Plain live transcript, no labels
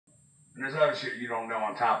And there's other shit you don't know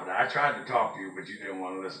on top of that. I tried to talk to you, but you didn't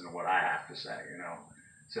want to listen to what I have to say, you know,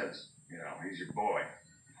 since, you know, he's your boy.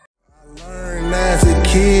 I learned as a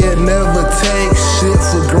kid, never take shit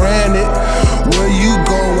for granted. Where you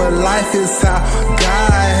go in life is how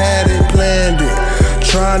God had it planned it.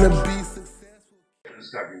 Trying to be successful. You could have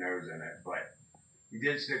stuck your nose in it, but you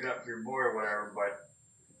did stick up for your boy or whatever, but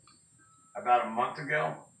about a month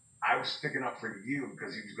ago, I was sticking up for you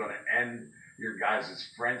because he was going to end your guys'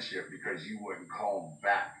 friendship because you wouldn't call him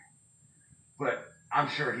back. But I'm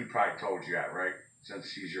sure he probably told you that, right?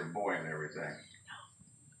 Since he's your boy and everything.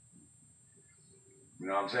 You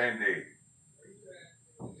know what I'm saying, D?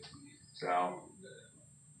 So,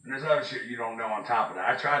 and there's other shit you don't know on top of that.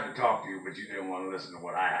 I tried to talk to you, but you didn't want to listen to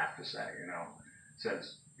what I have to say, you know,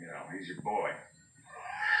 since, you know, he's your boy.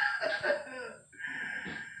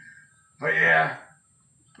 But yeah,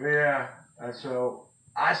 and so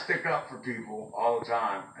I stick up for people all the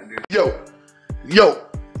time and do.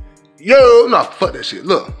 Yo, no, fuck that shit.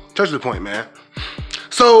 Look, touch the point, man.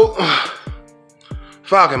 So,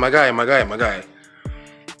 Falcon, my guy.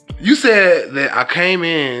 You said that I came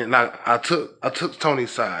in, like I took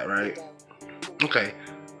Tony's side, right? Okay.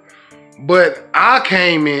 But I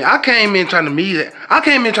came in trying to meet it. I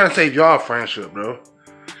came in trying to save y'all friendship, bro.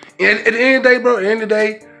 And at the end of the day, bro,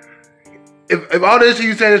 if all this shit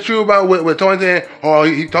you saying is true about what Tony saying, or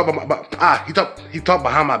he talked about he talked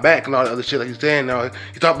behind my back and all the other shit like you saying,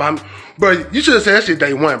 he talked behind me, bro. You should have said that shit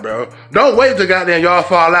day one, bro. Don't wait till goddamn y'all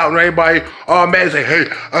fall out and everybody all mad and say, hey,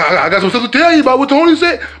 I got some stuff to tell you about what Tony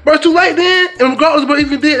said, bro. It's too late then. And regardless, bro,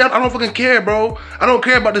 even did, I don't fucking care, bro. I don't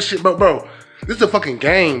care about this shit, bro. This is a fucking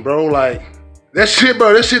game, bro. Like that shit,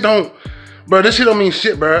 bro. This shit don't mean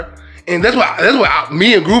shit, bro. And that's why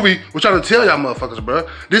me and Groovy were trying to tell y'all motherfuckers, bro.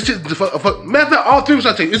 This shit, matter of fact, all three of us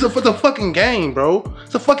trying to tell you, it's a fucking game, bro.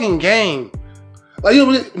 It's a fucking game. Like, you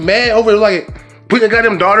really mad over like putting your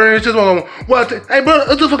goddamn daughter in and shit. Hey, bro,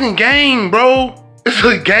 it's a fucking game, bro. It's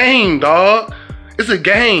a game, dog. It's a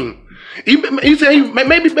game. You say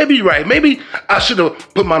maybe you're right. Maybe I should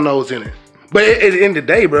have put my nose in it. But at the end of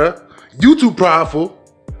the day, bro, you too prideful.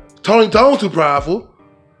 Tony too prideful.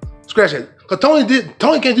 Scratch that. Cause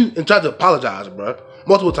Tony came to and tried to apologize, bro,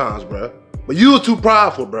 multiple times, bro. But you were too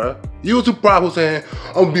prideful, bro. You were too prideful saying,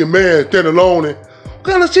 I'm gonna be a man, stand alone. And what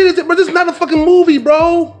kind of shit is it, bro? This is not a fucking movie,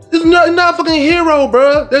 bro. This is not a fucking hero,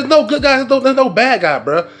 bro. There's no good guy, there's no bad guy,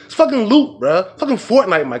 bro. It's fucking loot, bro. Fucking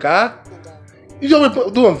Fortnite, my guy. You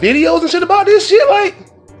over doing videos and shit about this shit, like?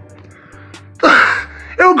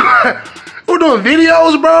 We're doing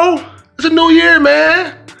videos, bro. It's a new year,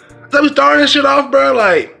 man. So we starting this shit off, bro,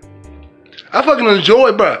 like. I fucking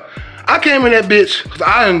enjoy, bro. I came in that bitch because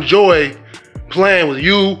I enjoy playing with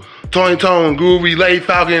you, Tony, Groovy, Lady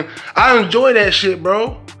Falcon. I enjoy that shit,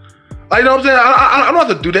 bro. Like, you know what I'm saying? I don't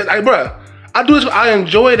have to do that. Like, bro, I do this, I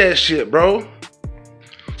enjoy that shit, bro.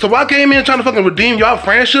 So I came in trying to fucking redeem y'all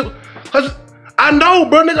friendship, because I know,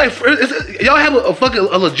 bro, nigga, like, y'all have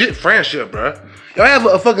a legit friendship, bro. Y'all have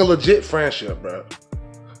a fucking legit friendship, bro.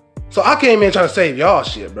 So I came in trying to save y'all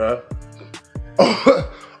shit, bro.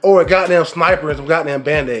 Or a goddamn sniper and some goddamn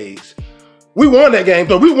band-aids. We won that game,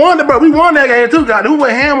 though. We won it, bro. We won that game too, goddamn. We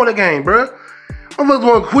went ham on the game, bro. Motherfuckers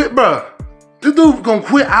gonna quit, bro. This dude gonna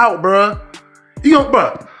quit out, bro. He gonna,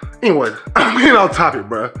 bro. Anyways, I'm getting off topic,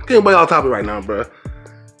 bro. Getting way off topic right now, bro.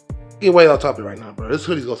 Getting way off topic right now, bro. This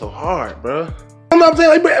hoodie's go so hard, bro. You know what I'm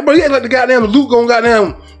saying? Like, bro, you act like the goddamn Luke gonna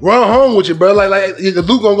goddamn run home with you, bro. Like the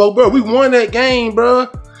Luke gonna go, bro. We won that game, bro.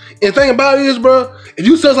 And the thing about it is, bro, if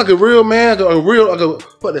you sound like a real man,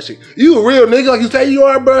 fuck that shit. You a real nigga like you say you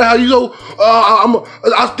are, bro. How you so,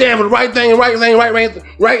 I stand for the right thing, right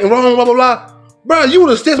and wrong, blah, blah, blah. Bro, you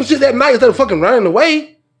would have said some shit that night instead of fucking running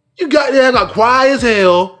away. You got there, got quiet as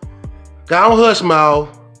hell, got on hush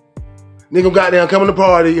mouth, nigga got down, come to the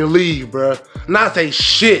party and leave, bro. Not say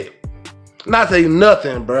shit. Not say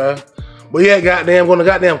nothing, bro. But yeah, goddamn, gonna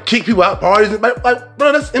goddamn kick people out parties. Like,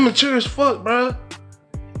 bro, that's immature as fuck, bro.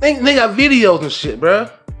 They got videos and shit, bro.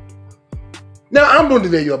 Now I'm doing the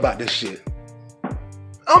video about this shit.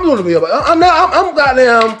 I'm doing the video about. I'm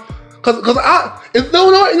goddamn, cause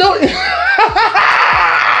no.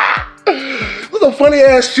 This is a funny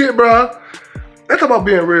ass shit, bro. That's about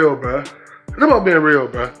being real, bro. That's about being real,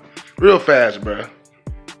 bro. Real fast, bro.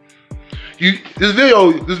 This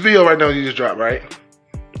video right now you just dropped, right?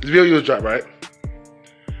 This video you just dropped, right?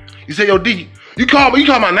 You say, yo, D, you call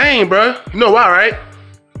my name, bro. You know why, right?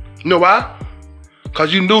 You know why?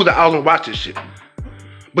 Cause you knew that I was gonna watch this shit.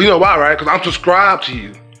 But you know why, right? Cause I'm subscribed to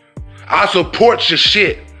you. I support your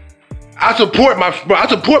shit. I support my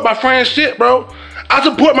friend's shit, bro. I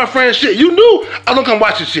support my friend's shit. You knew I was gonna come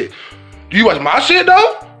watch this shit. Do you watch my shit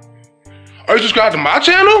though? Are you subscribed to my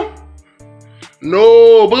channel?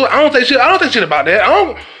 No, but I don't think shit. I don't think shit about that.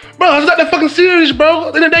 Bro, it's not that fucking serious, bro.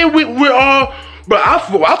 At the end of the day, we're all, bro. I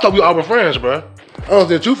thought we all were friends, bro. I don't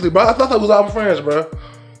say truthfully, bro. I thought we was all friends, bro. You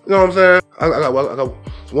know what I'm saying? I got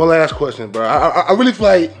one last question, bro. I really feel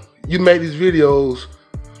like you made these videos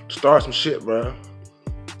to start some shit, bro.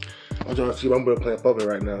 I'm trying to see if I'm playing poker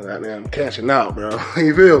right now. I'm cashing out, bro.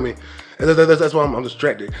 You feel me? That's why I'm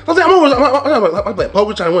distracted. I'm playing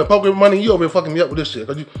poker, trying to win poker money. You over here fucking me up with this shit,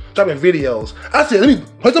 cause you dropping videos. I said, let me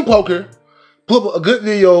play some poker, pull up a good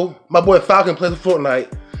video. My boy Falcon plays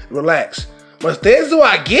Fortnite, relax. But instead, do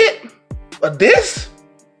I get a diss?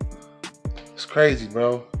 It's crazy,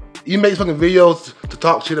 bro. You make fucking videos to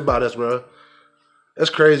talk shit about us, bro.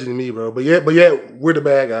 That's crazy to me, bro. But yeah, we're the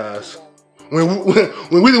bad guys. When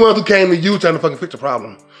we the ones who came to you trying to fucking fix the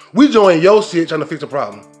problem. We joined your shit trying to fix the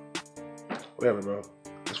problem. Whatever, bro.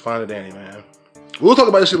 Let's find a Danny, man. We'll talk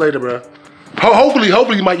about this shit later, bro. Hopefully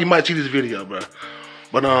you might see this video, bro.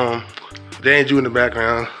 But DanieJu in the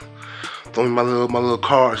background. Throw me my little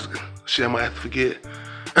cards. Shit, I might have to forget.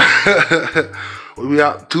 We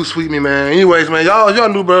out too sweet me, man. Anyways, man, y'all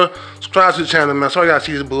new, bro. Subscribe to the channel, man. Sorry I gotta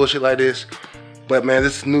see this bullshit like this. But man,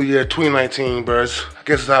 this is New Year 2019, bro. I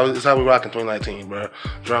guess it's how we rockin' 2019, bro.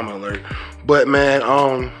 Drama alert. But man,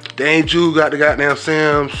 DanieJu got the goddamn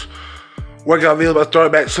Sims. Workout videos about to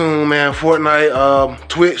start back soon, man. Fortnite,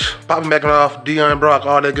 Twitch, popping back off, Deon, Brock,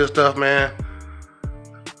 all that good stuff, man.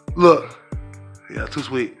 Look, yeah, too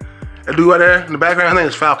sweet. That dude right there in the background, I think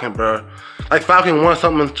it's Falcon, bro. Like Falcon 1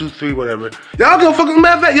 something 2 3 whatever. Y'all go fucking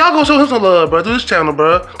matter of fact, y'all go show him some love, bro, through this channel,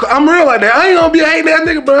 bro. Cause I'm real like that. I ain't gonna be a hating ass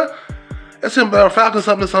nigga, bro. That's him, bro. Falcon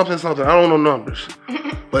something. I don't know numbers.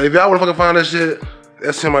 But if y'all wanna fucking find that shit,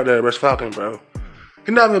 that's him right there, bro. It's Falcon, bro.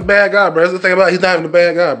 He's not even a bad guy, bro. That's the thing about it. He's not even a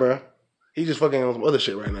bad guy, bro. He's just fucking on some other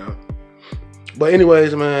shit right now. But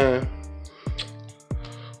anyways, man.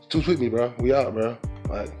 Too sweet me, bro. We out, bro.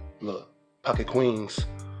 Like, look. Pocket Queens.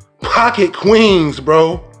 Pocket Queens,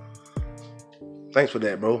 bro. Thanks for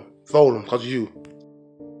that, bro. Fold them, cause of you.